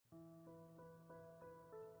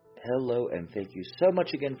Hello, and thank you so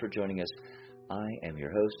much again for joining us. I am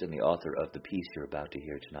your host and the author of the piece you're about to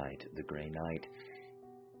hear tonight, The Grey Knight.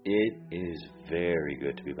 It is very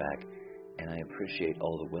good to be back, and I appreciate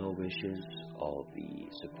all the well wishes, all the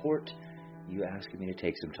support. You asking me to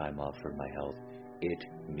take some time off for my health. It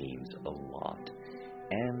means a lot.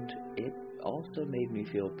 And it also made me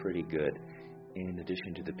feel pretty good. In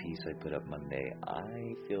addition to the piece I put up Monday,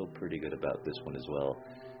 I feel pretty good about this one as well.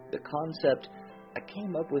 The concept, I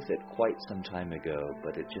came up with it quite some time ago,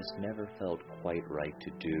 but it just never felt quite right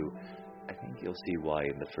to do. I think you'll see why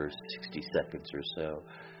in the first 60 seconds or so.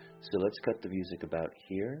 So let's cut the music about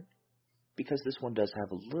here, because this one does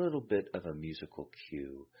have a little bit of a musical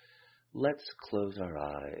cue. Let's close our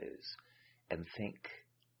eyes and think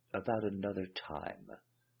about another time,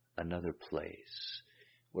 another place,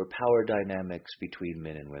 where power dynamics between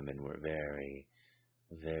men and women were very,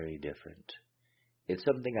 very different. It's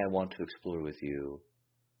something I want to explore with you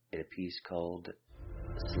in a piece called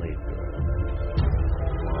Slave Girl.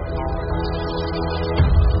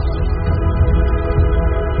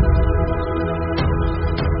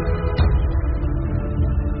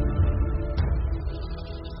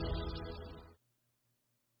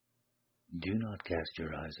 Do not cast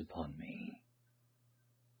your eyes upon me.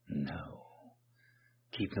 No.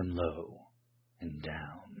 Keep them low and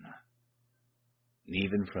down.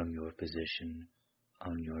 Even from your position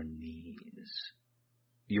on your knees,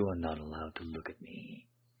 you are not allowed to look at me.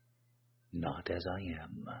 Not as I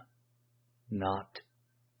am. Not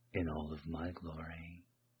in all of my glory.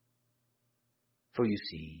 For you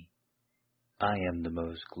see, I am the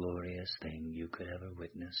most glorious thing you could ever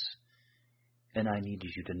witness, and I need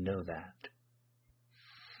you to know that.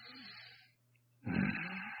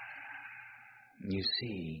 You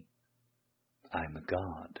see, I'm a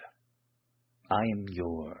god. I am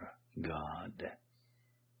your god.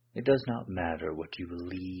 It does not matter what you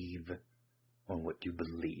believe or what you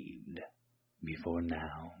believed before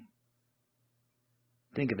now.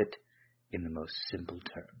 Think of it in the most simple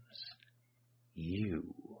terms.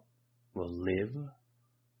 You will live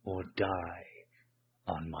or die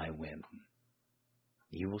on my whim.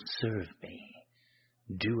 You will serve me,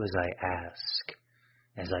 do as I ask,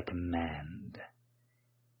 as I command,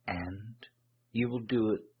 and you will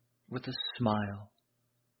do it with a smile,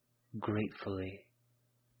 gratefully.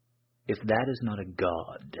 If that is not a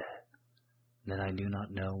god, then I do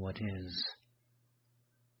not know what is.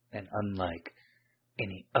 And unlike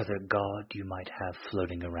any other god you might have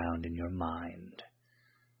floating around in your mind,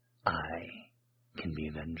 I can be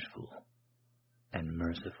vengeful and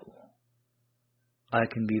merciful. I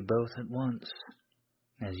can be both at once,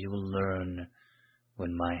 as you will learn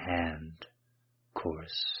when my hand,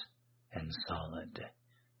 coarse and solid,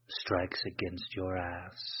 strikes against your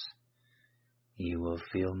ass. You will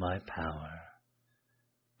feel my power,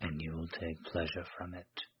 and you will take pleasure from it.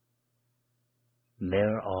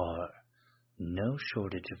 There are no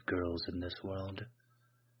shortage of girls in this world.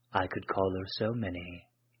 I could call her so many.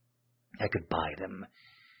 I could buy them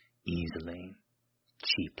easily,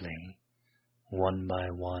 cheaply, one by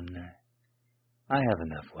one. I have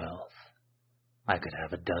enough wealth. I could have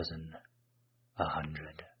 12,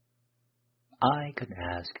 100. I could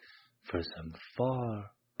ask for some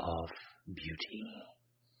far-off beauty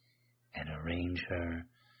and arrange her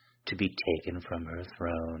to be taken from her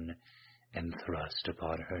throne and thrust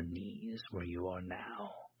upon her knees where you are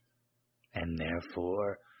now. And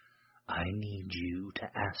therefore, I need you to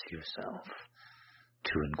ask yourself,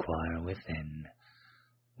 to inquire within,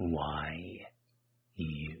 why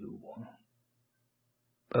you?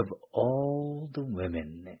 Of all the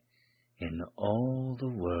women in all the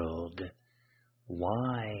world,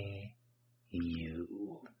 why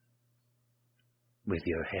you? With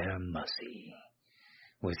your hair mussy,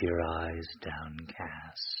 with your eyes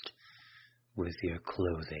downcast, with your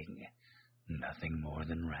clothing nothing more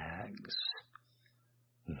than rags,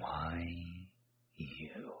 why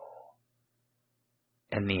you?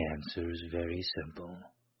 And the answer is very simple.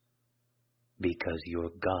 Because your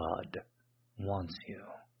God wants you.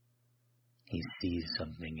 He sees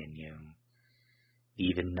something in you.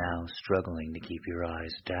 Even now, struggling to keep your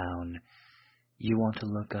eyes down, you want to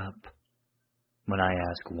look up. When I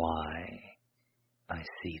ask why, I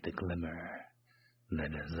see the glimmer, the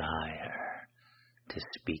desire to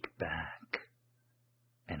speak back.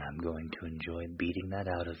 And I'm going to enjoy beating that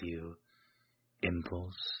out of you,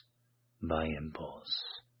 impulse by impulse.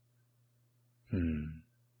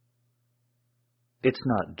 It's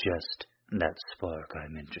not just that spark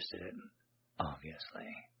I'm interested in,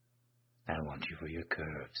 obviously. I want you for your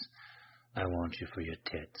curves. I want you for your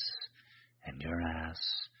tits, and your ass,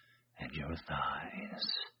 and your thighs.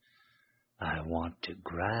 I want to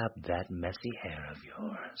grab that messy hair of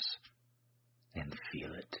yours and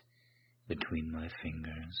feel it between my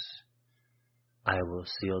fingers. I will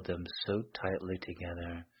seal them so tightly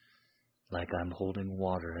together, like I'm holding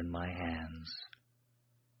water in my hands.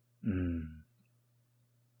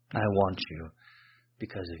 I want you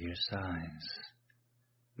because of your size.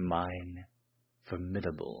 Mine,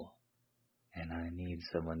 formidable, and I need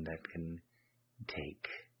someone that can take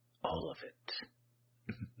all of it.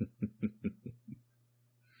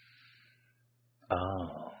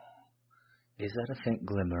 Oh, is that a faint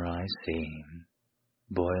glimmer I see?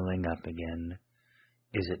 Boiling up again?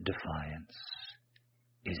 Is it defiance?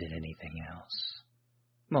 Is it anything else?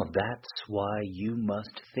 Well, that's why you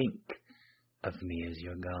must think of me as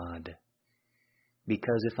your God.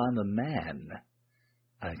 Because if I'm a man,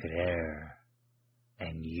 I could err,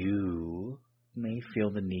 and you may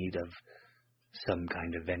feel the need of some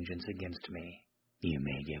kind of vengeance against me. You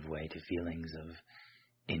may give way to feelings of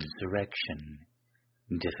insurrection,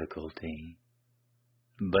 difficulty.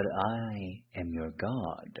 But I am your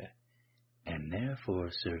God, and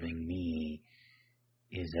therefore serving me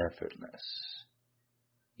is effortless.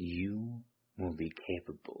 You will be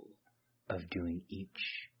capable of doing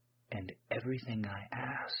each and everything I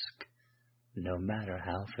ask, no matter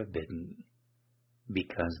how forbidden,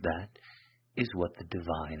 because that is what the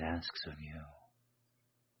divine asks of you.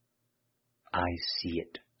 I see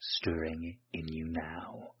it stirring in you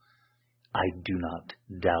now. I do not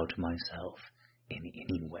doubt myself in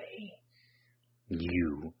any way.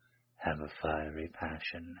 You have a fiery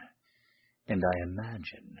passion, and I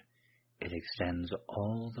imagine it extends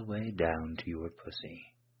all the way down to your pussy.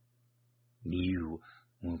 You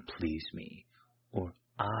will please me, or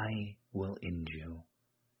I will end you,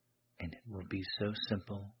 and it will be so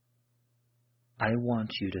simple. I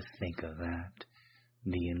want you to think of that,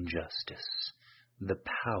 the injustice, the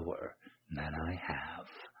power that I have,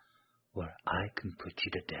 where I can put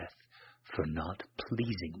you to death for not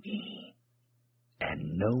pleasing me, and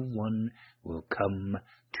no one will come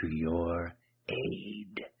to your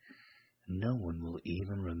aid. No one will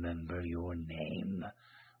even remember your name,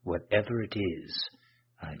 whatever it is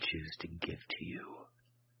I choose to give to you.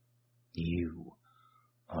 You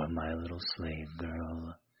are my little slave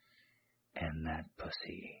girl, and that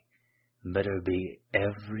pussy better be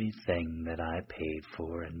everything that I paid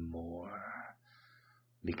for and more,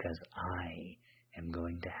 because I am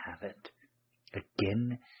going to have it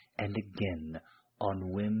again and again,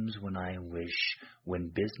 on whims when I wish,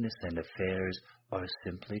 when business and affairs are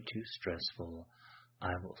simply too stressful.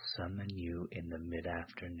 I will summon you in the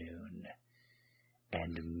mid-afternoon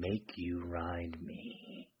and make you ride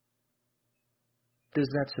me. Does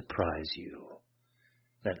that surprise you,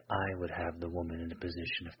 that I would have the woman in a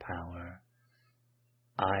position of power?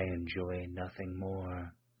 I enjoy nothing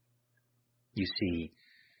more. You see,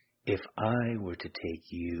 if I were to take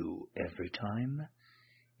you every time,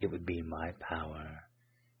 it would be my power,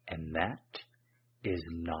 and that is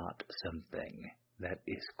not something that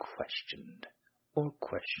is questioned or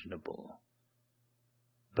questionable.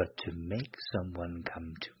 But to make someone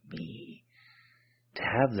come to me, to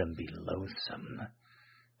have them be loathsome,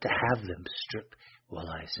 to have them strip while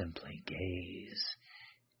I simply gaze,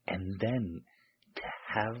 and then to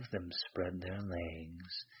have them spread their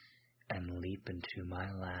legs and leap into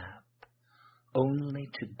my lap, only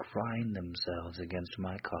to grind themselves against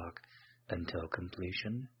my cock until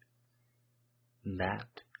completion, that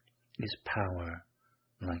is power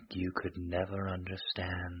like you could never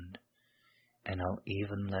understand. And I'll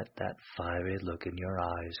even let that fiery look in your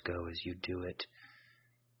eyes go as you do it,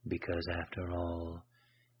 because after all,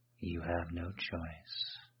 you have no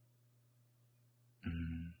choice.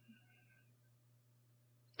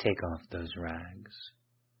 Take off those rags.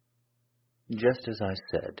 Just as I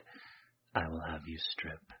said, I will have you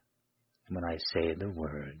strip. When I say the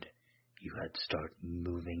word, you had start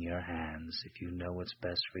moving your hands if you know what's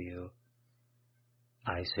best for you.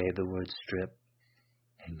 I say the word strip,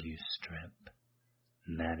 and you strip.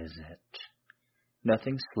 And that is it.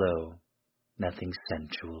 Nothing slow, nothing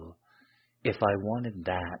sensual. If I wanted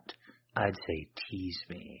that, I'd say tease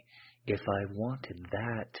me. If I wanted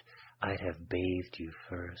that, I'd have bathed you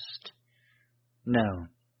first. No,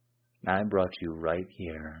 I brought you right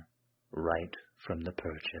here, right from the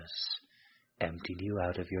purchase, emptied you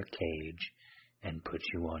out of your cage, and put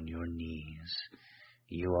you on your knees.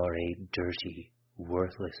 You are a dirty,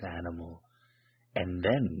 worthless animal, and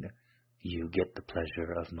then you get the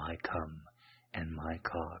pleasure of my cum and my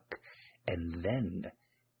cock, and then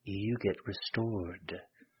you get restored.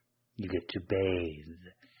 You get to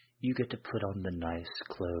bathe. You get to put on the nice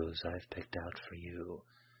clothes I've picked out for you.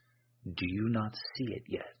 Do you not see it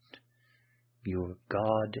yet? Your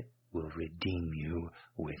God will redeem you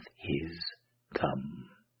with His come.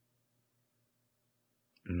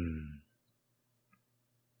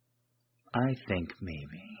 I think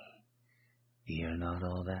maybe you're not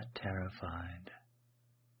all that terrified.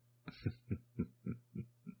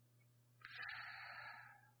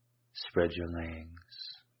 Spread your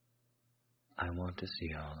legs. I want to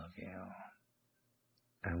see all of you.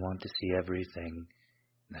 I want to see everything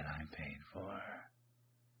that I paid for.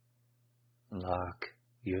 Lock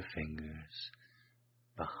your fingers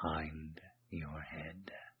behind your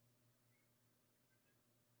head.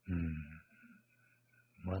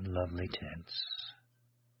 What lovely tints.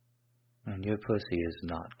 And your pussy is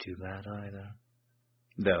not too bad either.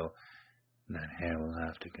 Though, that hair will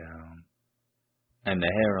have to go. And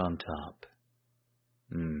the hair on top.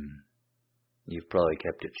 You've probably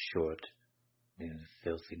kept it short. The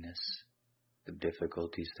filthiness, the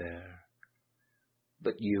difficulties there.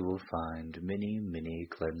 But you will find many, many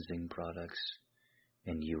cleansing products,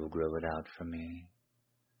 and you will grow it out for me.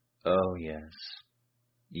 Oh, yes.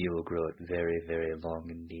 You will grow it very, very long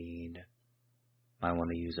indeed. I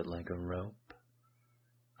want to use it like a rope.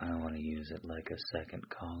 I want to use it like a second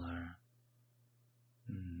collar.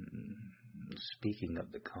 Speaking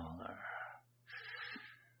of the collar,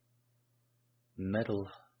 metal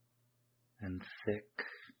and thick.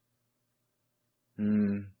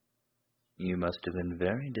 You must have been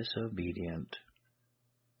very disobedient.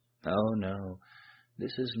 Oh no,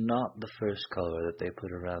 this is not the first collar that they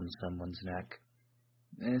put around someone's neck.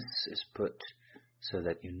 This is put so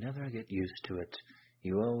that you never get used to it.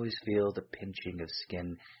 You always feel the pinching of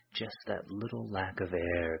skin, just that little lack of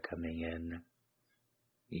air coming in.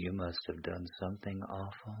 You must have done something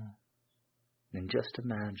awful. And just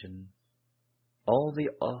imagine all the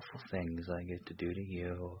awful things I get to do to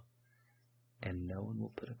you, and no one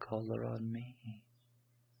will put a collar on me.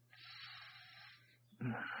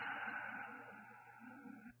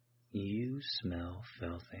 You smell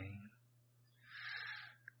filthy,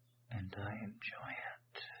 and I enjoy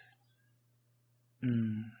it.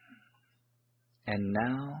 And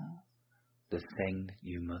now, the thing that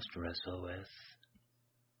you must wrestle with.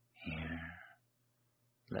 Here,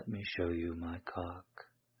 let me show you my cock.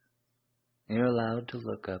 You're allowed to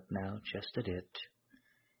look up now just at it,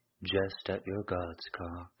 just at your God's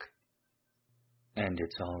cock. And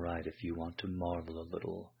it's all right if you want to marvel a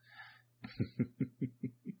little.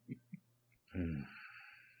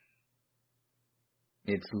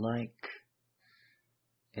 It's like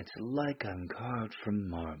I'm carved from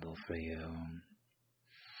marble for you.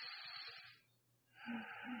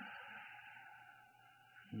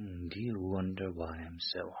 Do you wonder why I'm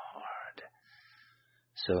so hard?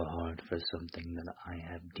 So hard for something that I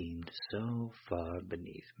have deemed so far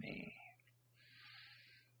beneath me.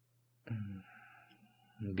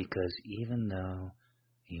 Because even though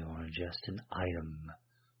you're just an item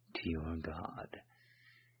to your God,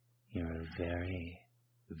 you're a very,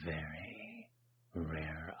 very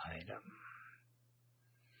rare item.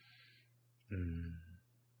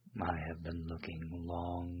 I have been looking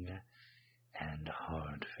long and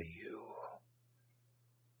hard for you.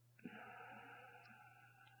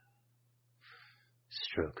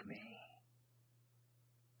 Stroke me.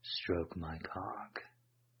 Stroke my cock.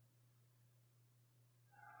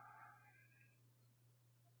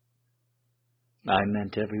 I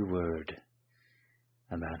meant every word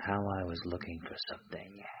about how I was looking for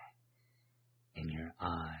something in your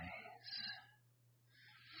eyes.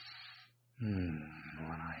 When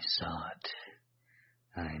I saw it,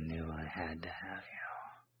 I knew I had to have you.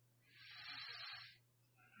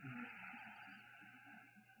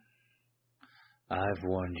 I've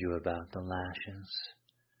warned you about the lashes,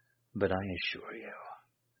 but I assure you,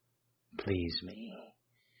 please me,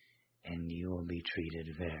 and you will be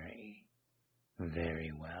treated very,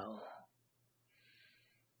 very well.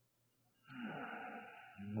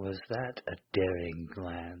 Was that a daring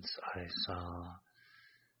glance I saw?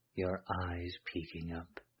 Your eyes peeking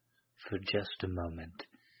up for just a moment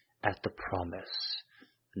at the promise,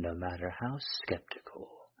 no matter how skeptical,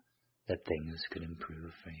 that things could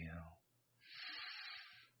improve for you.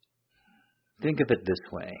 Think of it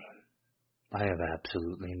this way. I have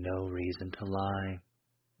absolutely no reason to lie,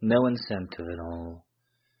 no incentive at all.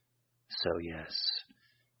 So yes,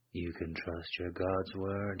 you can trust your God's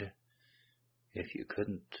word. If you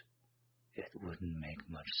couldn't, it wouldn't make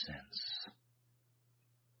much sense.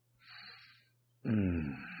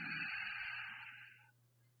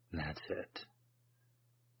 That's it.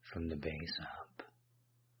 From the base up.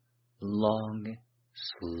 Long,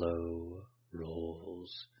 slow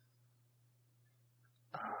rolls.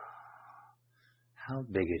 How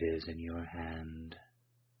big it is in your hand.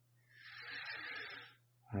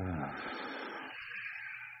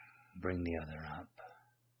 Bring the other up.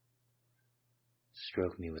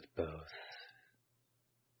 Stroke me with both.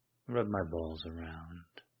 Rub my balls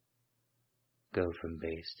around. Go from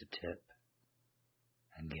base to tip.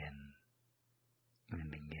 Again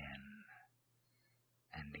and again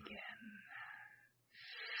and again.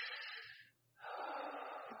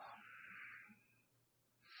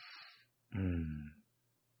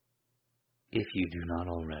 If you do not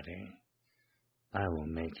already, I will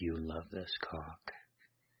make you love this cock.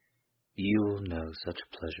 You will know such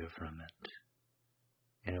pleasure from it,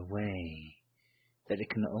 in a way that it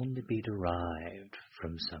can only be derived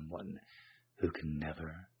from someone who can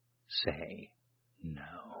never say no.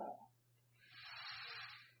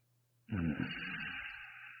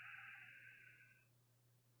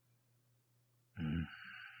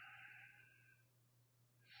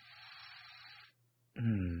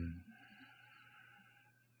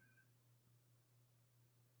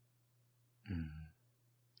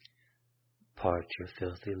 Part your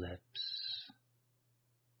filthy lips.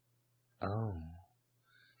 Oh,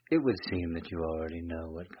 it would seem that you already know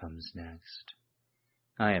what comes next.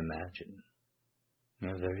 I imagine.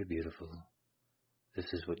 You're very beautiful.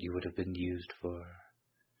 This is what you would have been used for,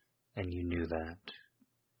 and you knew that.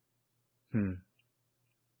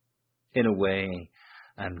 In a way,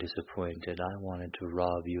 I'm disappointed. I wanted to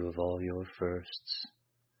rob you of all your firsts.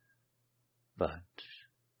 But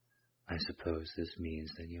I suppose this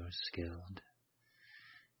means that you're skilled,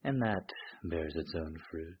 and that bears its own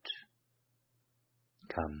fruit.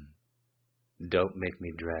 Come, don't make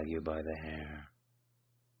me drag you by the hair.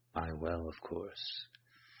 I will, of course.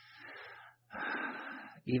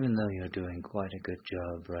 Even though you're doing quite a good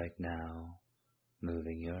job right now,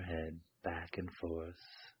 moving your head back and forth,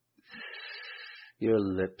 your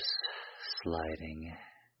lips sliding,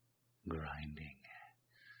 grinding,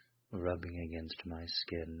 rubbing against my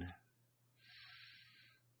skin.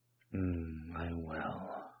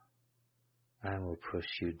 I will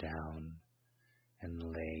push you down and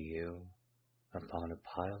lay you upon a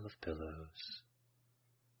pile of pillows,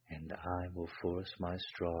 and I will force my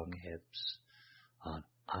strong hips on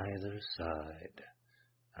either side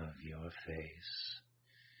of your face,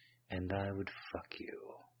 and I would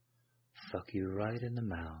fuck you right in the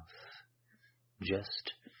mouth,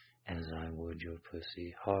 just as I would your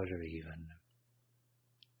pussy, harder even.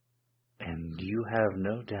 And you have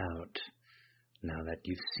no doubt, now that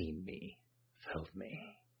you've seen me, felt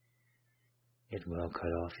me, it will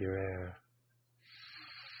cut off your air.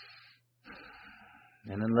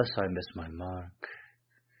 And unless I miss my mark,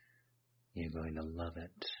 you're going to love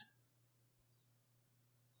it.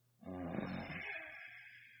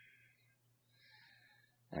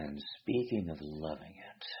 And speaking of loving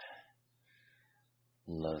it,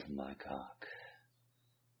 love my cock.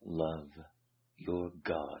 Love your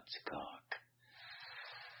God's cock.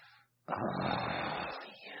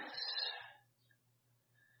 Yes.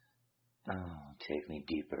 Oh, take me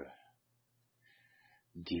deeper.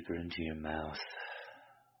 Deeper into your mouth.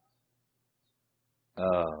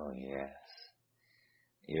 Oh, yes.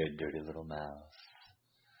 Your dirty little mouth.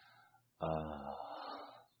 Oh,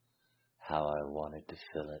 how I wanted to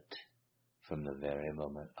fill it from the very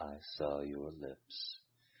moment I saw your lips.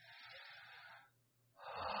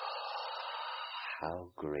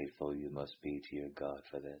 How grateful you must be to your God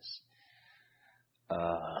for this.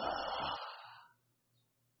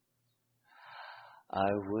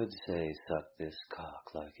 I would say suck this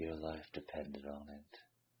cock like your life depended on it.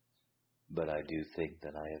 But I do think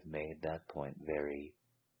that I have made that point very,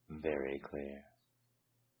 very clear.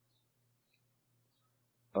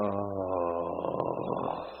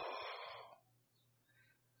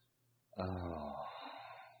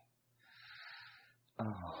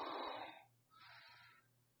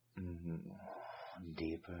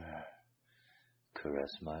 Deeper.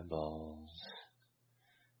 Caress my balls.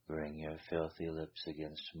 Bring your filthy lips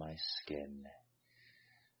against my skin.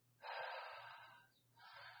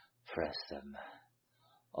 Press them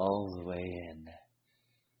all the way in,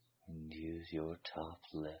 and use your top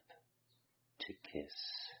lip to kiss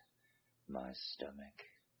my stomach.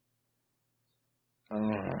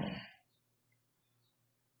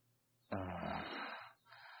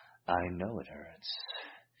 I know it hurts.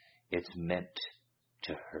 It's meant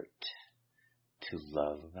to hurt. To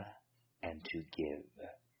love and to give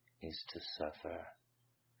is to suffer,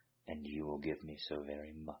 and you will give me so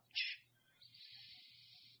very much.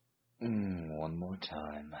 One more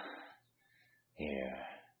time. Here,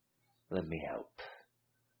 let me help.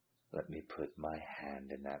 Let me put my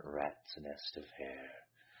hand in that rat's nest of hair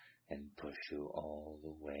and push you all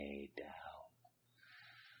the way down.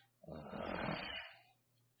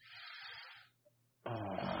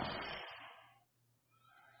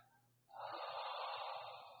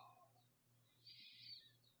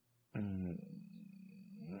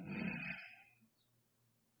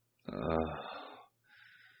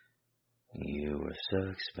 You were so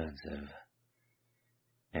expensive,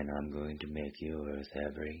 and I'm going to make you worth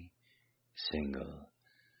every single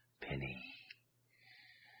penny.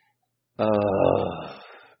 Oh.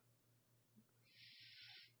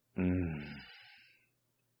 Mmm.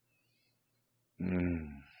 Mmm.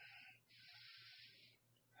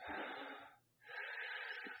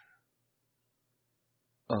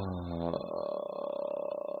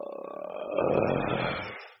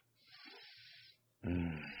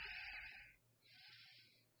 Mm.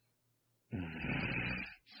 Mm.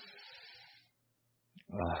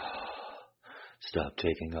 Stop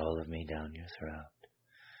taking all of me down your throat.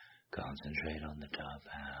 Concentrate on the top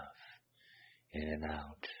half. In and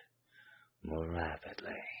out. More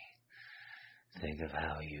rapidly. Think of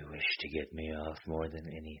how you wish to get me off more than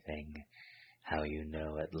anything. How you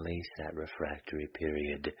know at least that refractory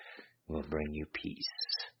period will bring you peace.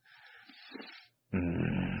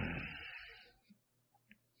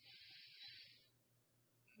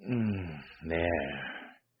 There.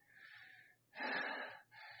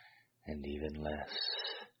 And even less.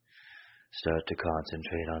 Start to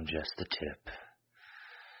concentrate on just the tip.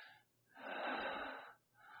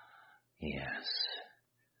 Yes.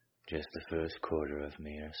 Just the first quarter of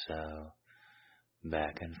me or so.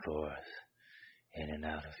 Back and forth. In and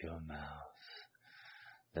out of your mouth.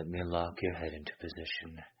 Let me lock your head into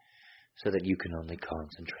position so that you can only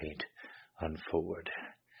concentrate on forward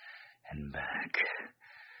and back.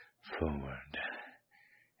 Forward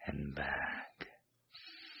and back.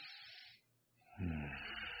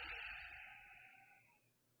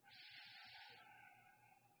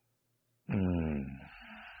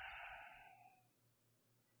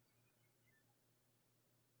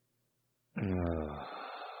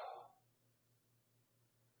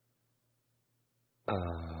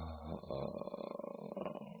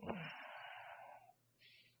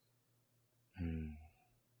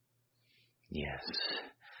 Yes.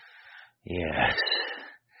 Yes.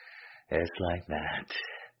 It's like that.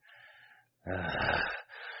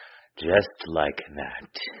 Just like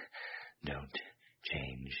that. Don't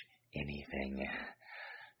change anything.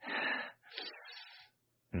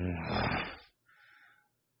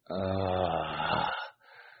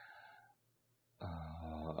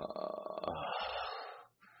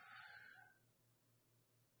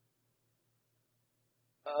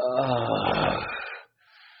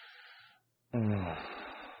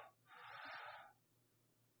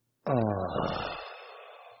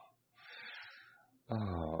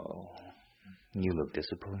 You look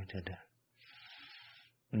disappointed.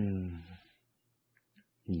 Do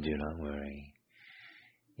not worry.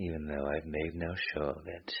 Even though I've made no show of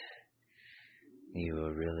it, you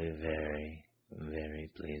are really very, very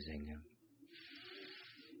pleasing.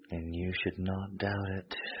 And you should not doubt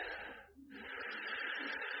it.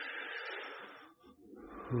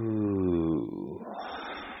 Ooh.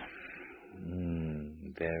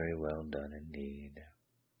 Very well done indeed.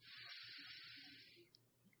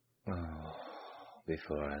 Oh,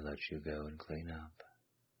 before I let you go and clean up,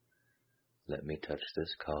 let me touch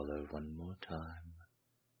this collar one more time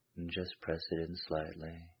and just press it in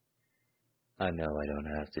slightly. I know I don't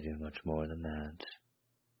have to do much more than that.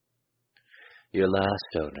 Your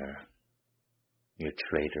last owner, your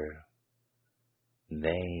traitor,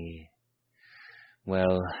 they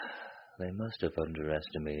must have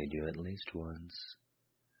underestimated you at least once.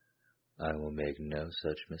 I will make no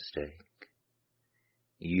such mistake.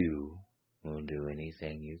 You will do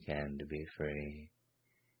anything you can to be free.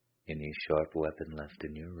 Any sharp weapon left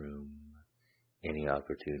in your room, any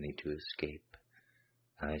opportunity to escape,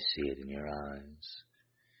 I see it in your eyes.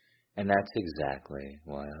 And that's exactly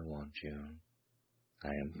why I want you. I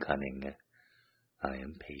am cunning, I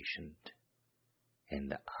am patient,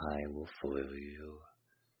 and I will foil you.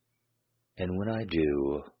 And when I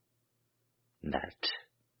do, that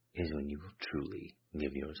is when you will truly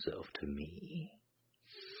give yourself to me.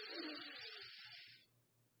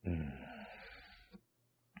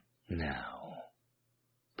 Now,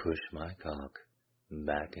 push my cock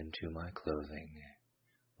back into my clothing.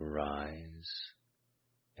 Rise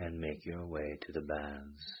and make your way to the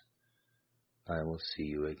baths. I will see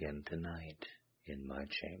you again tonight in my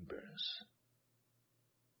chambers.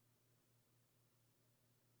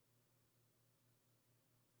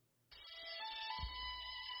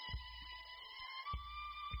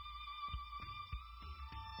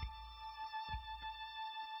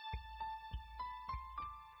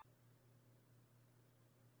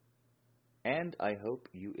 And I hope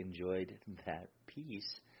you enjoyed that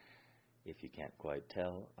piece. If you can't quite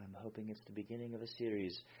tell, I'm hoping it's the beginning of a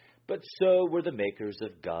series. But so were the makers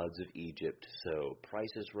of Gods of Egypt. So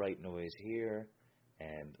Price is Right noise here.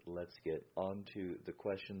 And let's get on to the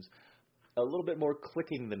questions. A little bit more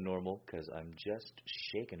clicking than normal because I'm just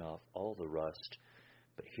shaking off all the rust.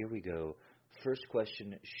 But here we go. First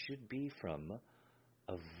question should be from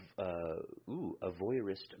a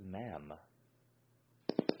voyeurist ma'am.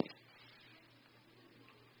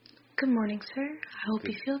 Good morning, sir. I hope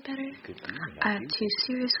you feel better. Good evening. I have 2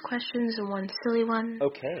 serious questions and 1 silly one.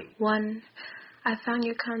 Okay. 1, I found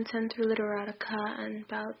your content through Literotica and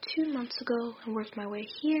about 2 months ago and worked my way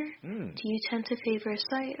here. Do you tend to favor a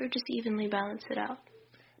site or just evenly balance it out?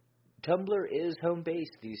 Tumblr is home base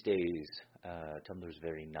these days. Tumblr is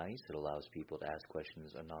very nice. It allows people to ask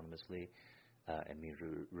questions anonymously and me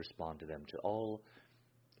respond to them to all.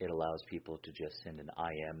 It allows people to just send an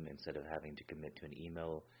IM instead of having to commit to an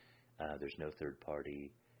email. There's no third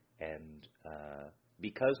party. And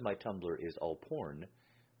because my Tumblr is all porn,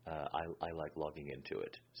 I like logging into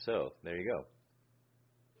it. So, there you go.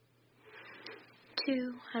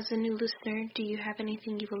 2, as a new listener, do you have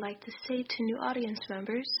anything you would like to say to new audience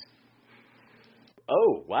members?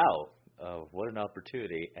 Oh, wow. What an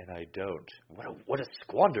opportunity, and I don't. What a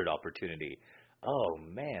squandered opportunity. Oh,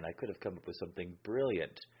 man, I could have come up with something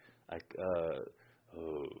brilliant.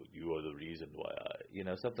 Oh, you are the reason why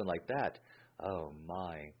something like that. Oh,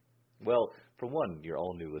 my. Well, for one, you're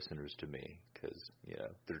all new listeners to me, because,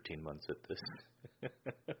 13 months at this.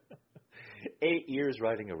 8 years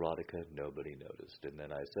writing erotica, nobody noticed. And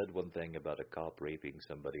then I said one thing about a cop raping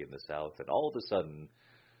somebody in the South, and all of a sudden,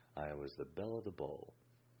 I was the belle of the ball.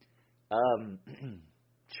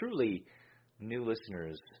 Truly, new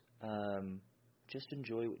listeners, just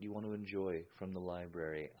enjoy what you want to enjoy from the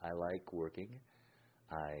library. I like working.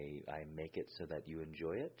 I make it so that you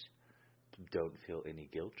enjoy it. Don't feel any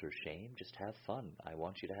guilt or shame. Just have fun. I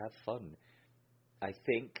want you to have fun. I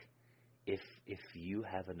think if you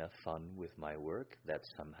have enough fun with my work, that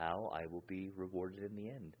somehow I will be rewarded in the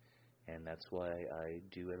end. And that's why I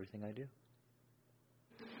do everything I do.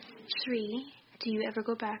 3, do you ever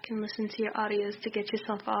go back and listen to your audios to get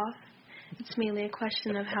yourself off? It's mainly a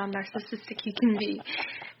question of how narcissistic you can be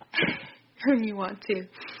when you want to.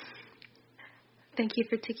 Thank you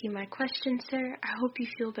for taking my question, sir. I hope you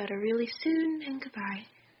feel better really soon, and goodbye.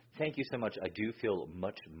 Thank you so much. I do feel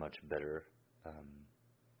much, much better.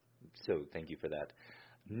 So thank you for that.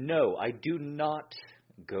 No, I do not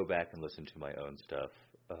go back and listen to my own stuff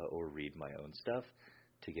or read my own stuff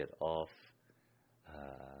to get off.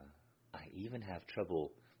 I even have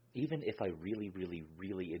trouble, even if I really, really,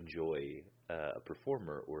 really enjoy a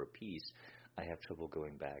performer or a piece, I have trouble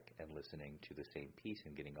going back and listening to the same piece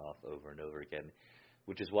and getting off over and over again,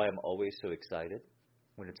 which is why I'm always so excited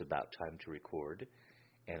when it's about time to record,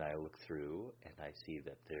 and I look through and I see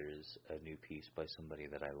that there's a new piece by somebody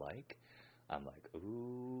that I like. I'm like,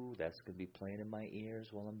 ooh, that's going to be playing in my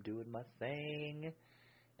ears while I'm doing my thing,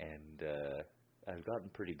 and I've gotten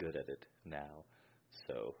pretty good at it now,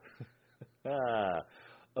 so...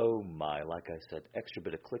 Oh my, like I said, extra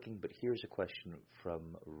bit of clicking, but here's a question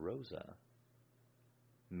from Rosa.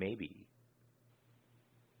 Maybe.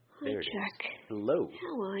 Hi, Jack. Hello.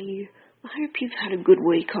 How are you? I hope you've had a good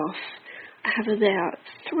week off. I have about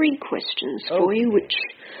 3 questions for you, which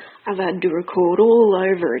I've had to record all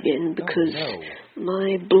over again because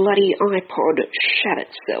my bloody iPod shut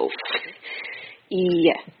itself.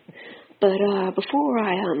 Yeah. But before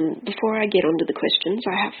I get onto the questions,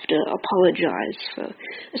 I have to apologise for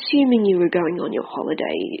assuming you were going on your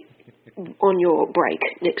holiday, on your break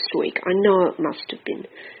next week. I know it must have been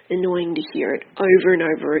annoying to hear it over and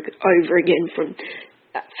over again from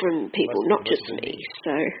people, not just me.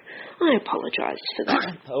 So I apologise for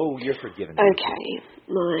that. Oh, you're forgiven. Okay,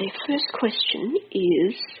 my first question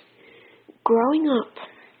is, growing up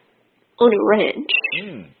on a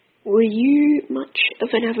ranch, were you much of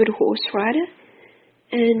an avid horse rider,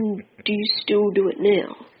 and do you still do it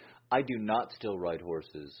now? I do not still ride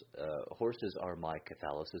horses. Horses are my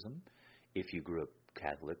Catholicism. If you grew up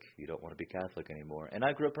Catholic, you don't want to be Catholic anymore. And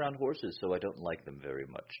I grew up around horses, so I don't like them very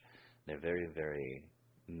much. They're very, very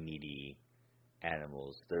needy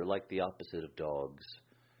animals. They're like the opposite of dogs.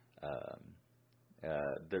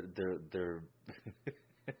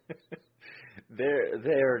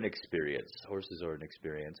 They're an experience. Horses are an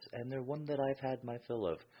experience, and they're one that I've had my fill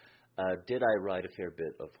of. Did I ride a fair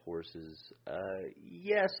bit of horses?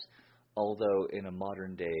 Yes, although in a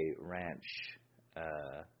modern day ranch,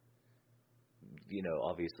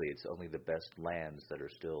 obviously it's only the best lands that are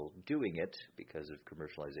still doing it because of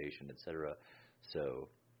commercialization, etc. So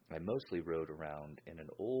I mostly rode around in an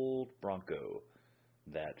old Bronco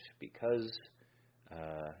that, because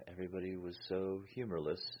everybody was so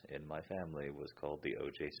humorless in my family, was called the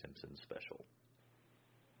O.J. Simpson Special.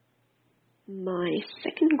 My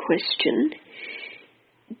second question,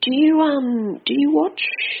 do you watch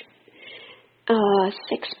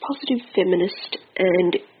Sex Positive Feminist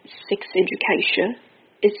and Sex Educator,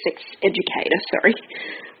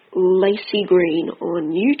 Lacey Green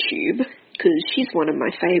on YouTube, because she's one of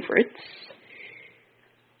my favourites.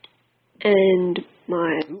 And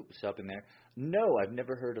Ooh, stopping there. No, I've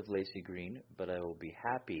never heard of Lacey Green, but I will be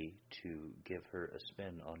happy to give her a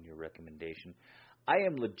spin on your recommendation. I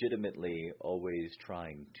am legitimately always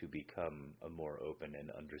trying to become a more open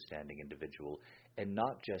and understanding individual, and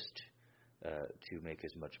not just to make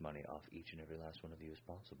as much money off each and every last one of you as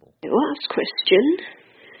possible. Last question.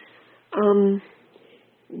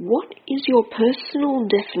 What is your personal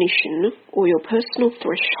definition or your personal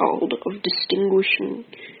threshold of distinguishing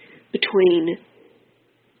between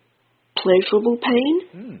pleasurable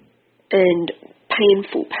pain and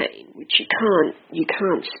painful pain, which you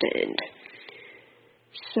can't stand?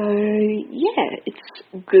 So yeah, it's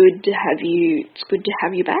good to have you. It's good to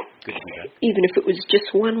have you back. Good to be back. Even if it was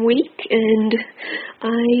just 1 week, and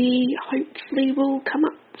I hopefully will come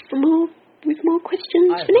up with more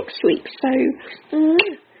questions for next week. So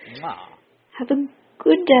have a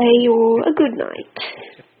good day or a good night.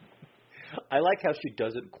 I like how she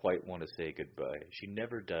doesn't quite want to say goodbye. She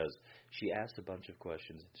never does. She asks a bunch of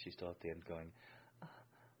questions, and she's still at the end going,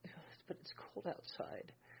 but it's cold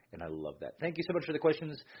outside. And I love that. Thank you so much for the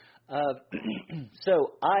questions.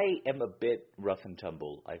 So I am a bit rough and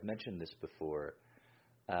tumble. I've mentioned this before.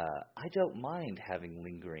 I don't mind having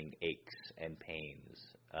lingering aches and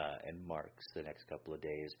pains and marks the next couple of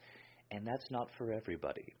days, and that's not for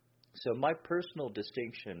everybody. So my personal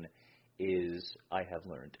distinction is, I have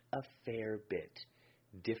learned, a fair bit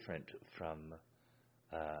different from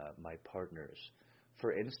my partners.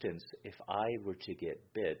 For instance, if I were to get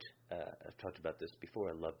bit, I've talked about this before,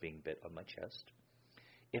 I love being bit on my chest.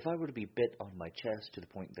 If I were to be bit on my chest to the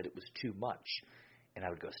point that it was too much, and I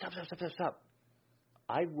would go, stop,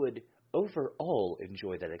 I would overall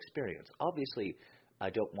enjoy that experience. Obviously, I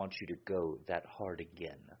don't want you to go that hard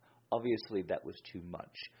again. Obviously, that was too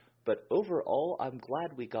much. But overall, I'm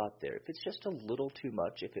glad we got there. If it's just a little too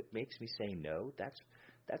much, if it makes me say no, that's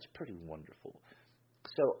pretty wonderful.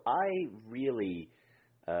 So I really,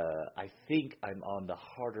 I think I'm on the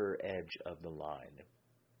harder edge of the line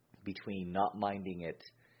between not minding it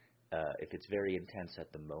if it's very intense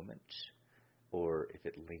at the moment or if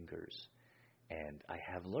it lingers. And I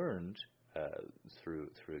have learned through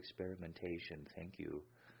experimentation, thank you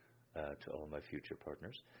to all my future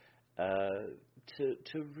partners,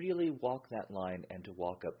 to really walk that line and to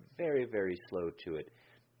walk up very, very slow to it,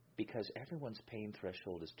 because everyone's pain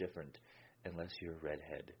threshold is different unless you're a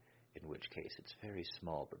redhead, in which case it's very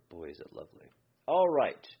small, but boy is it lovely. All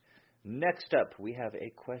right, next up we have a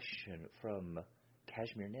question from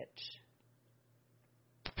Cashmere Knit.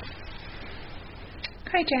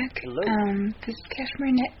 Hi, Jack. Hello. This is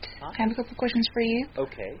Cashmere Knit. I have a couple of questions for you.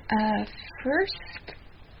 Okay. First,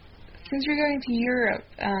 since you're going to Europe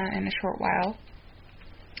in a short while,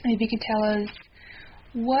 maybe you could tell us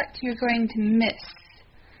what you're going to miss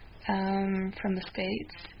from the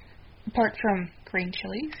States, apart from green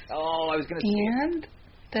chilies. Oh, I was going to say. And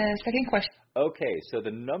the second question. Okay, so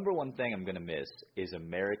the number one thing I'm going to miss is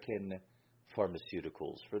American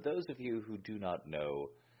pharmaceuticals. For those of you who do not know,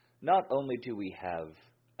 not only do we have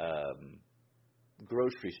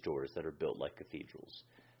grocery stores that are built like cathedrals,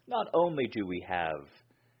 not only do we have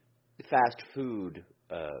fast food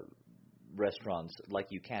restaurants like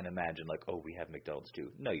you can imagine, like, oh, we have McDonald's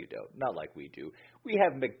too. No, you don't. Not like we do. We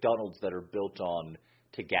have McDonald's that are built on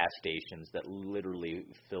to gas stations that literally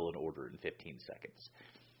fill an order in 15 seconds.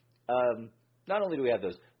 Not only do we have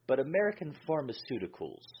those, but American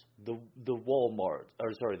pharmaceuticals, the Walmart,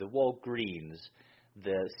 or sorry, the Walgreens,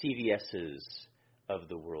 the CVS's of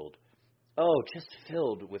the world, just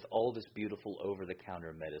filled with all this beautiful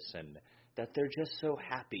over-the-counter medicine that they're just so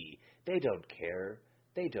happy. They don't care.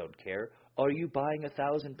 They don't care. Are you buying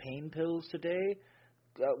 1,000 pain pills today?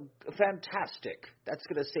 Fantastic. That's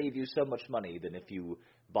going to save you so much money than if you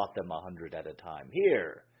bought them 100 at a time.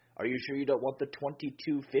 Here. Are you sure you don't want the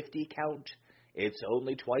 2250 count? It's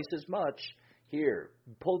only twice as much. Here.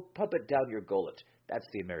 Pump it down your gullet. That's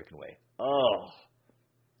the American way. Oh,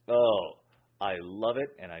 I love it,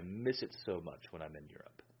 and I miss it so much when I'm in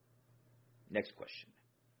Europe. Next question.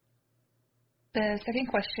 The second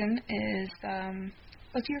question is,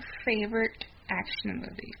 what's your favorite action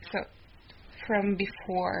movie? So, from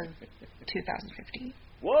before 2015.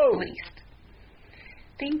 Whoa! At least.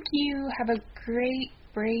 Thank you. Have a great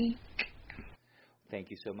break. Thank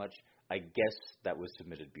you so much. I guess that was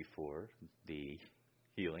submitted before the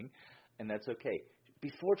healing, and that's okay.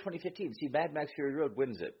 before 2015. See, Mad Max Fury Road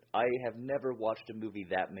wins it. I have never watched a movie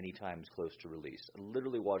that many times close to release. I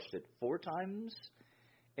literally watched it 4 times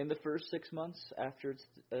in the first 6 months after its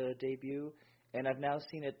debut, and I've now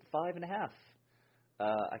seen it 5.5.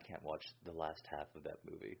 I can't watch the last half of that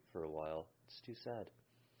movie for a while. It's too sad.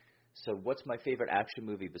 So what's my favorite action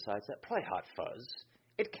movie besides that? Probably Hot Fuzz.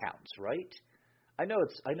 It counts, right? I know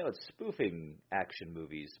it's spoofing action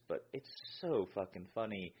movies, but it's so fucking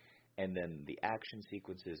funny. And then the action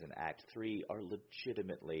sequences in Act 3 are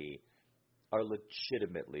legitimately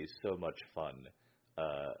so much fun.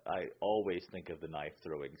 I always think of the knife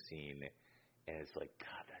throwing scene, and it's like,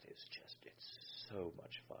 God, it's so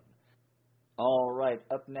much fun. All right,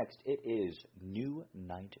 up next, it is New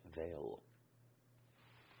Night Vale.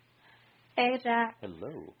 Hey, Jack.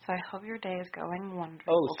 Hello. So I hope your day is going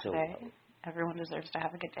wonderful today. Well. Everyone deserves to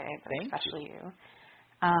have a good day, but Thank especially you.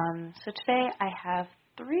 So today I have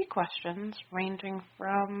 3 questions ranging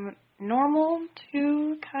from normal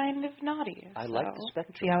to kind of naughty. I like the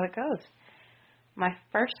spectrum. See how it goes. My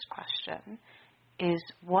first question is,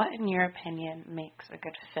 what, in your opinion, makes a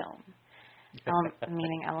good film?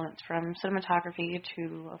 Meaning elements from cinematography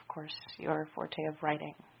to, of course, your forte of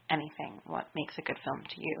writing. Anything. What makes a good film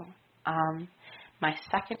to you? My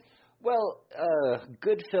second... Well,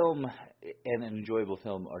 good film and an enjoyable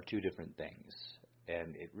film are 2 different things.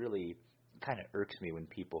 And it really kind of irks me when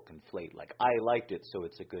people conflate, like, I liked it, so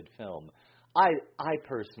it's a good film. I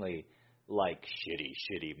personally like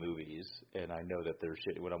shitty movies, and I know that they're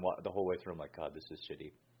shitty. When I'm the whole way through, I'm like, God, this is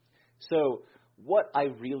shitty. So what I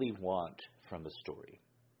really want from a story,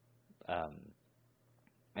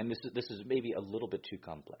 and this is maybe a little bit too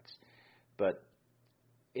complex, but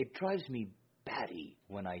it drives me batty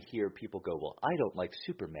when I hear people go, well, I don't like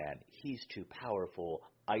Superman. He's too powerful.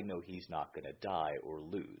 I know he's not going to die or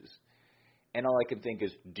lose. And all I can think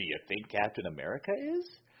is, do you think Captain America is?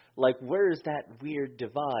 Like, where is that weird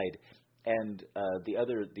divide? And the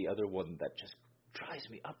other one that just drives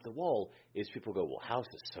me up the wall is people go, well, House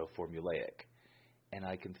is so formulaic. And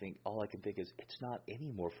all I can think is, it's not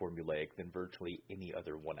any more formulaic than virtually any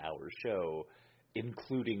other 1-hour show,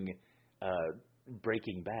 including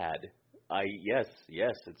Breaking Bad. Yes,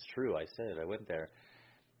 it's true. I said it. I went there.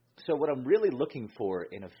 So what I'm really looking for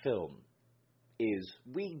in a film is,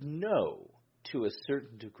 we know to a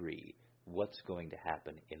certain degree what's going to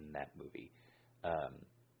happen in that movie.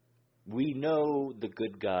 We know the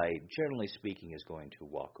good guy, generally speaking, is going to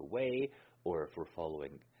walk away, or if we're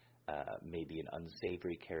following maybe an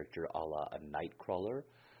unsavory character a la a Nightcrawler,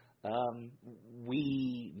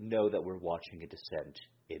 we know that we're watching a descent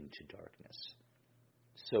into darkness.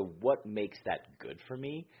 So what makes that good for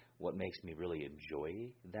me, what makes me really enjoy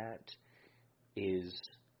that, is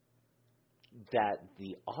that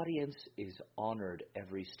the audience is honored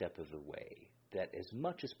every step of the way. That as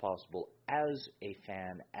much as possible, as a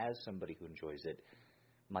fan, as somebody who enjoys it,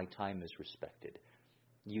 my time is respected.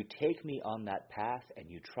 You take me on that path and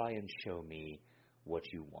you try and show me what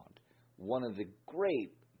you want. One of the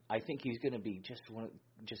great, I think he's going to be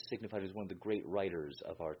just signified as one of the great writers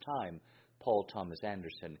of our time, Paul Thomas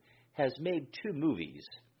Anderson, has made 2 movies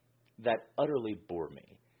that utterly bore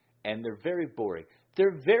me. And they're very boring.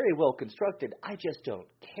 They're very well constructed. I just don't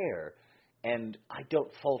care. And I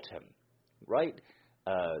don't fault him. Right?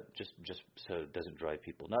 Just so it doesn't drive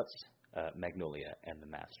people nuts. Magnolia and The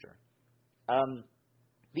Master.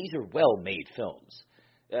 These are well-made films.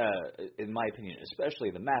 In my opinion, especially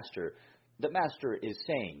The Master. The Master is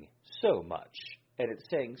saying so much. And it's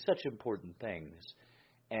saying such important things.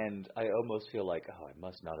 And I almost feel like, I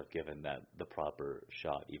must not have given that the proper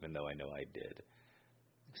shot, even though I know I did.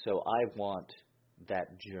 So I want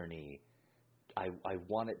that journey, I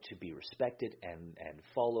want it to be respected and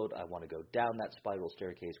followed. I want to go down that spiral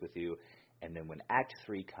staircase with you. And then when Act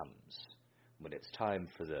 3 comes, when it's time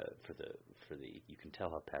for the you can tell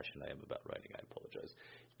how passionate I am about writing, I apologize.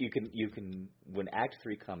 When Act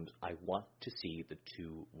 3 comes, I want to see the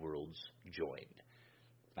 2 worlds joined.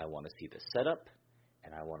 I want to see the setup,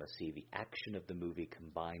 and I want to see the action of the movie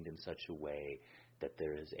combined in such a way that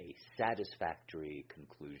there is a satisfactory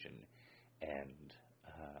conclusion. And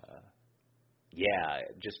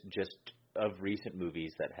just of recent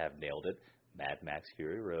movies that have nailed it, Mad Max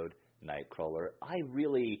Fury Road, Nightcrawler. I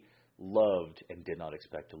really loved and did not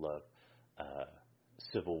expect to love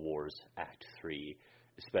Civil War's Act 3,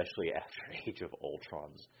 especially after Age of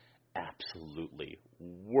Ultron's absolutely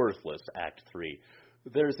worthless Act 3.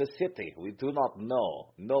 There's a city we do not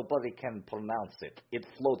know. Nobody can pronounce it. It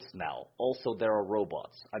floats now. Also, there are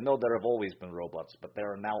robots. I know there have always been robots, but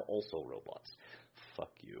there are now also robots.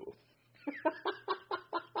 Fuck you.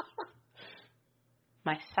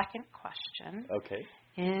 My second question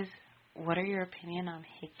is, what are your opinion on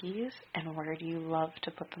hickeys, and where do you love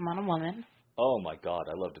to put them on a woman? Oh my God,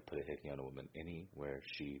 I love to put a hickey on a woman anywhere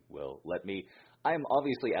she will let me. I am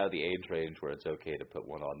obviously out of the age range where it's okay to put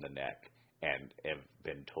one on the neck, and have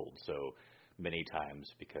been told so many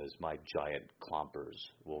times because my giant clompers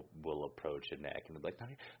will approach a neck and be like,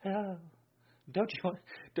 oh, don't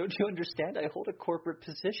you understand? I hold a corporate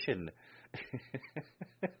position.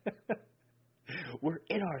 We're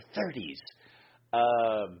in our 30s.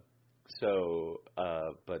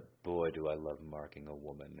 But boy, do I love marking a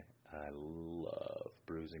woman. I love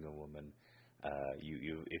bruising a woman.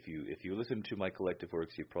 If you listen to my collective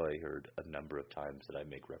works, you've probably heard a number of times that I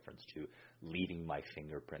make reference to leaving my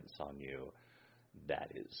fingerprints on you.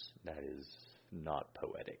 That is not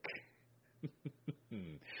poetic.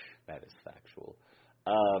 That is factual.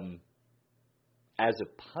 As a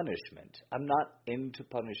punishment, I'm not into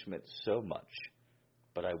punishment so much,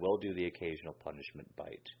 but I will do the occasional punishment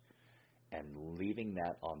bite. And leaving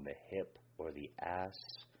that on the hip or the ass,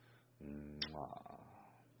 mwah.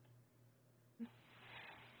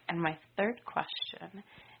 And my third question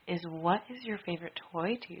is, what is your favorite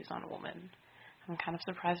toy to use on a woman? I'm kind of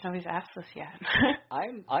surprised nobody's asked this yet.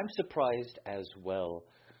 I'm surprised as well.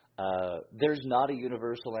 There's not a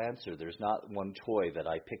universal answer. There's not one toy that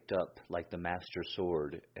I picked up like the Master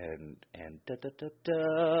Sword and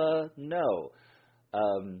da-da-da-da. No.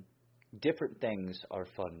 Different things are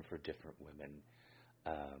fun for different women.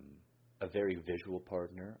 A very visual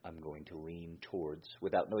partner, I'm going to lean towards,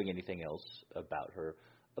 without knowing anything else about her,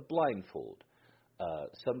 a blindfold.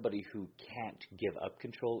 Somebody who can't give up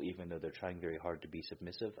control, even though they're trying very hard to be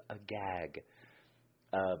submissive, a gag.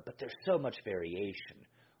 But there's so much variation.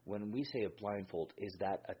 When we say a blindfold, is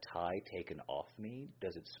that a tie taken off me?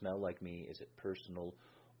 Does it smell like me? Is it personal?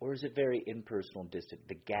 Or is it very impersonal and distant?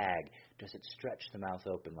 The gag, does it stretch the mouth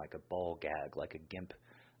open like a ball gag, like a gimp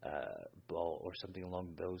ball, or something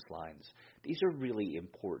along those lines? These are really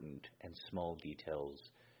important and small details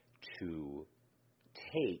to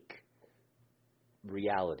take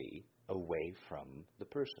reality away from the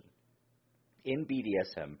person. In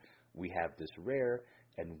BDSM, we have this rare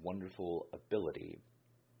and wonderful ability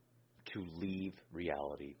to leave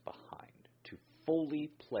reality behind, to fully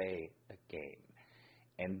play a game.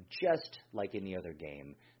 And just like any other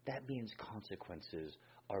game, that means consequences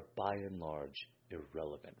are by and large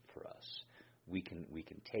irrelevant for us. We can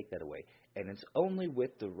take that away. And it's only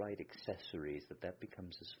with the right accessories that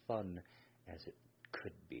becomes as fun as it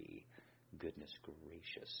could be. Goodness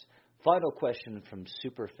gracious. Final question from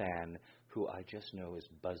Superfan, who I just know is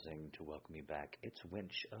buzzing to welcome me back. It's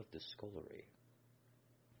Winch of the Scullery.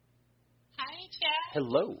 Hi, Jack.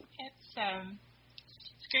 Hello.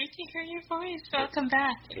 It's great to hear your voice. Welcome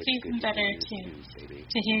back. It's even better to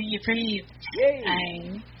hear you breathe.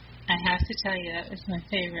 Yay! I have to tell you, that was my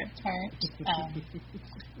favorite part.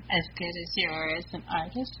 As good as you are as an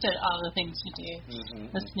artist at all the things you do,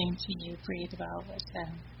 listening to you breathe well was a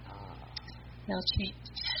real treat.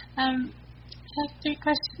 I have 3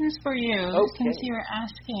 questions for you, since you were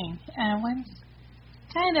asking. One's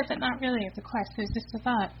kind of, but not really a request. It was just a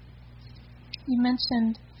thought. You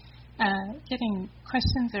mentioned getting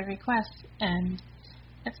questions or requests, and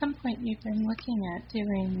at some point you've been looking at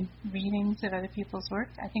doing readings of other people's work.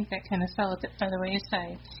 I think that kind of fell a bit by the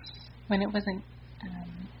wayside when it wasn't,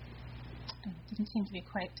 didn't seem to be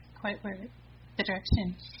quite where the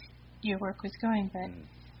direction your work was going, but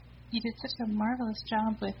you did such a marvelous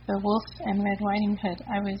job with The Wolf and Red Riding Hood.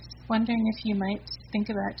 I was wondering if you might think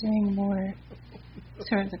about doing more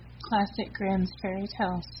sort of the classic Grimm's fairy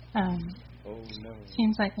tales.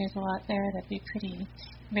 Seems like there's a lot there that'd be pretty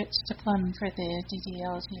rich to plumb for the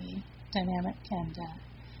DDLG dynamic, and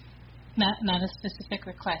not a specific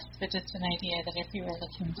request, but just an idea that if you were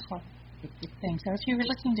looking for things, or if you were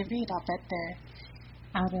looking to read, I'll bet they're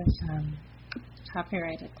out of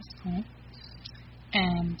copyright at this point.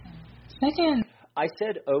 And second, I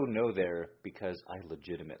said "oh no" there because I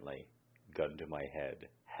legitimately, gun to my head,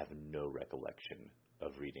 have no recollection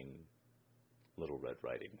of reading Little Red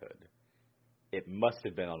Riding Hood. It must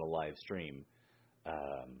have been on a live stream.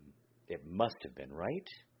 It must have been, right?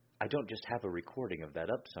 I don't just have a recording of that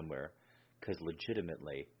up somewhere, because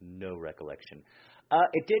legitimately, no recollection.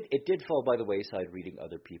 It did fall by the wayside reading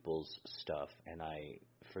other people's stuff, and I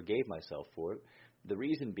forgave myself for it. The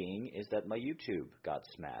reason being is that my YouTube got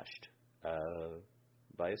smashed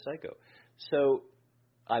by a psycho. So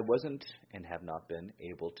I wasn't and have not been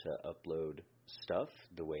able to upload stuff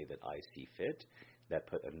the way that I see fit. That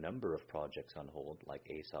put a number of projects on hold, like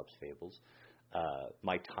Aesop's Fables.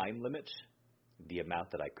 My time limit, the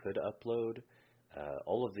amount that I could upload,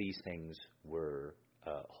 all of these things were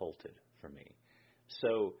halted for me.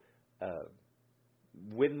 So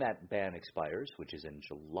when that ban expires, which is in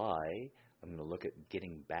July, I'm going to look at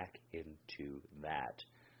getting back into that.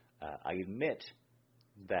 I admit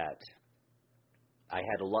that I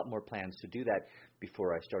had a lot more plans to do that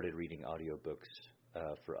before I started reading audiobooks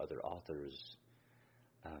for other authors,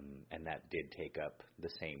 and that did take up the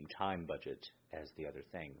same time budget as the other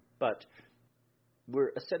thing. But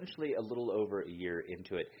we're essentially a little over a year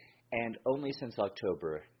into it, and only since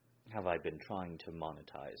October have I been trying to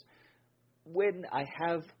monetize. When I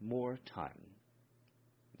have more time,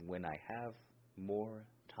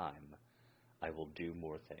 I will do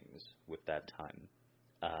more things with that time.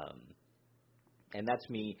 And that's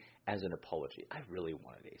me as an apology. I really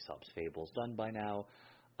wanted Aesop's Fables done by now.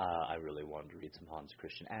 I really wanted to read some Hans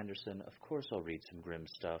Christian Andersen. Of course I'll read some Grimm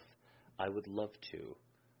stuff. I would love to.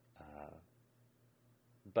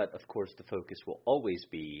 But, of course, the focus will always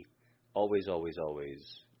be, always,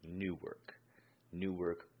 new work. New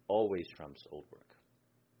work always trumps old work.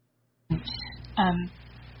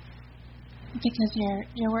 Because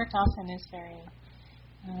your work often is very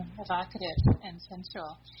evocative and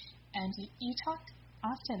sensual. And you talk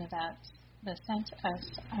often about the scent of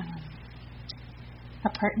a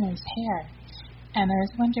partner's hair. And I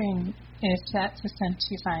was wondering if that's a scent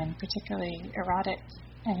you find particularly erotic,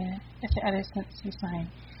 if the other scents you find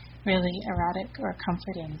really erotic or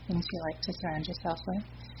comforting, things you like to surround yourself with.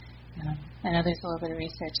 I know there's a little bit of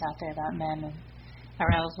research out there about men and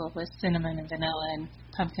arousal with cinnamon and vanilla and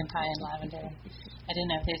pumpkin pie and lavender. I didn't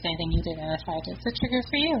know if there's anything you'd identify that's a trigger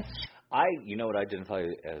for you. You know what I identify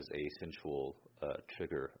as a sensual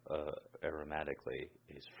trigger aromatically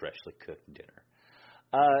is freshly cooked dinner.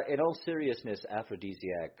 In all seriousness,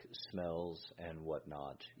 aphrodisiac smells and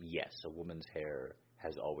whatnot, yes, a woman's hair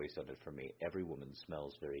has always done it for me. Every woman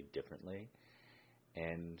smells very differently,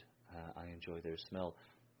 and I enjoy their smell.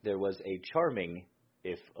 There was a charming,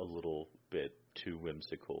 if a little bit too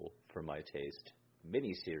whimsical for my taste,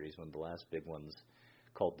 miniseries, one of the last big ones,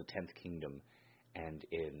 called The 10th Kingdom, and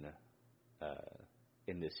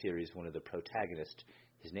in this series, one of the protagonists,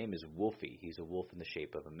 his name is Wolfie. He's a wolf in the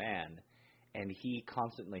shape of a man, and he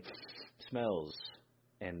constantly smells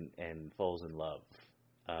and falls in love.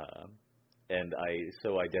 And I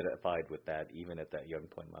so identified with that even at that young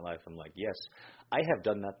point in my life. I'm like, yes, I have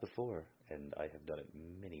done that before, and I have done it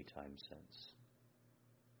many times since.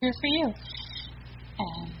 Good for you.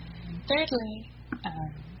 And thirdly,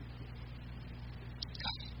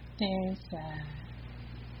 there's,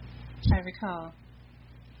 if I recall,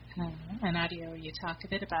 an audio where you talk a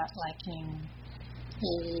bit about liking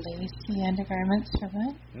lacy undergarments for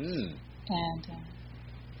men. And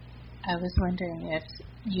I was wondering if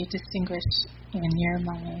you distinguish in your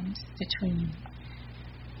mind between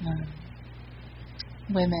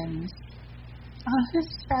women's, this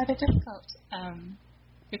is rather difficult,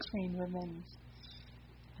 between women's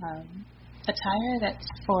attire that's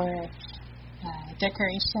for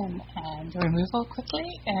decoration and removal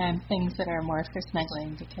quickly, and things that are more for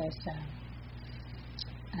snuggling, because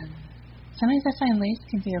sometimes I find lace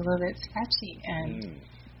can be a little bit scratchy, and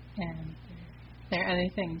there are other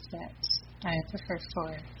things that I prefer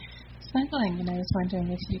for snuggling, and I was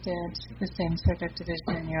wondering if you did the same sort of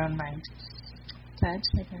division in your own mind. But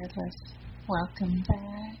regardless, welcome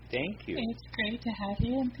back. Thank you. It's great to have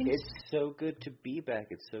you. And it's so good to be back.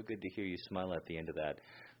 It's so good to hear you smile at the end of that.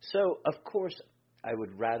 So, of course, I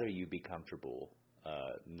would rather you be comfortable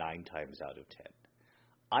 9 times out of 10.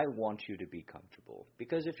 I want you to be comfortable,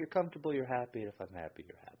 because if you're comfortable, you're happy, and if I'm happy,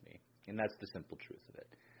 you're happy. And that's the simple truth of it.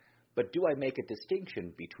 But do I make a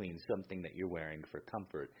distinction between something that you're wearing for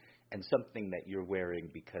comfort and something that you're wearing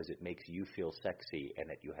because it makes you feel sexy and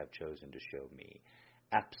that you have chosen to show me?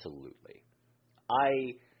 Absolutely.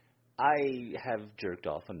 I have jerked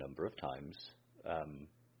off a number of times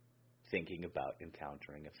thinking about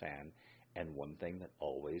encountering a fan, and one thing that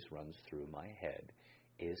always runs through my head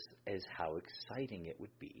is how exciting it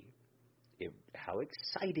would be. How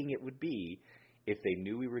exciting it would be if they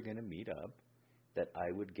knew we were going to meet up, that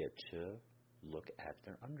I would get to look at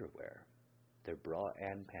their underwear, their bra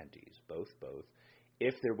and panties, both.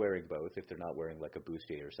 If they're wearing both, if they're not wearing like a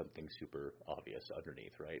bustier or something super obvious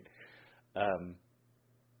underneath, right?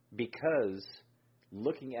 Because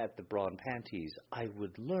looking at the bra and panties, I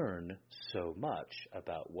would learn so much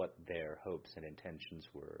about what their hopes and intentions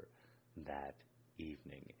were that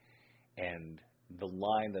evening. And the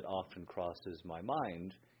line that often crosses my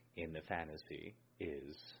mind in the fantasy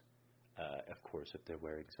is, of course, if they're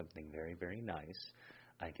wearing something very, very nice,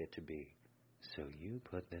 I get to be, so you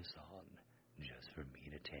put this on just for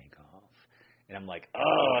me to take off. And I'm like,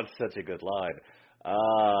 oh, it's such a good line.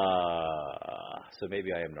 So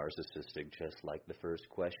maybe I am narcissistic, just like the first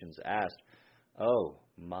questions asked. Oh,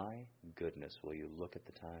 my goodness, will you look at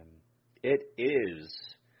the time? It is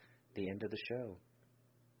the end of the show.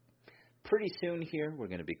 Pretty soon here, we're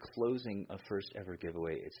going to be closing a first ever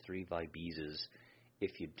giveaway. It's 3 Vibezes.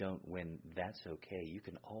 If you don't win, that's okay. You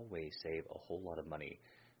can always save a whole lot of money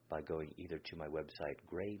by going either to my website,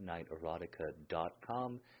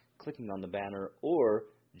 GreyKnightErotica.com, clicking on the banner, or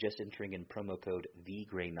just entering in promo code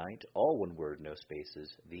TheGreyKnight, all one word, no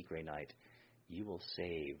spaces, TheGreyKnight. You will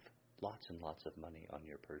save lots and lots of money on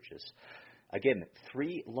your purchase. Again,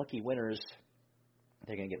 3 lucky winners.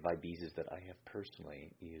 They're going to get Vibezes that I have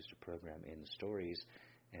personally used to program in stories,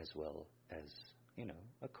 as well as,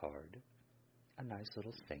 a card. A nice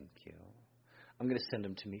little thank you. I'm going to send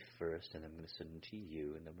them to me first, and I'm going to send them to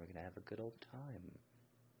you, and then we're going to have a good old time.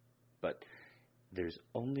 But there's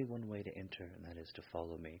only one way to enter, and that is to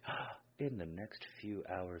follow me. In the next few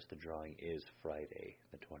hours, the drawing is Friday,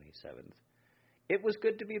 the 27th. It was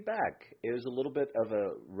good to be back. It was a little bit of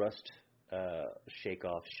a rust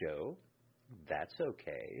shake-off show. That's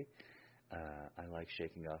okay. I like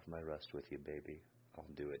shaking off my rust with you, baby.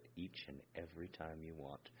 I'll do it each and every time you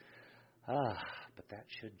want. But that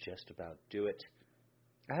should just about do it.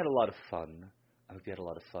 I had a lot of fun. I hope you had a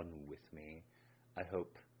lot of fun with me. I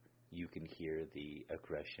hope you can hear the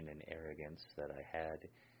aggression and arrogance that I had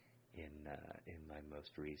in my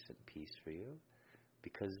most recent piece for you,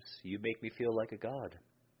 because you make me feel like a god.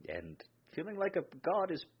 And feeling like a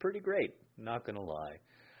god is pretty great, not gonna lie.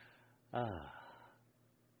 I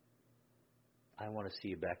want to see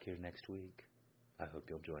you back here next week. I hope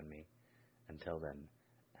you'll join me. Until then,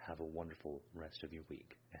 have a wonderful rest of your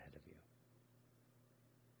week ahead of you.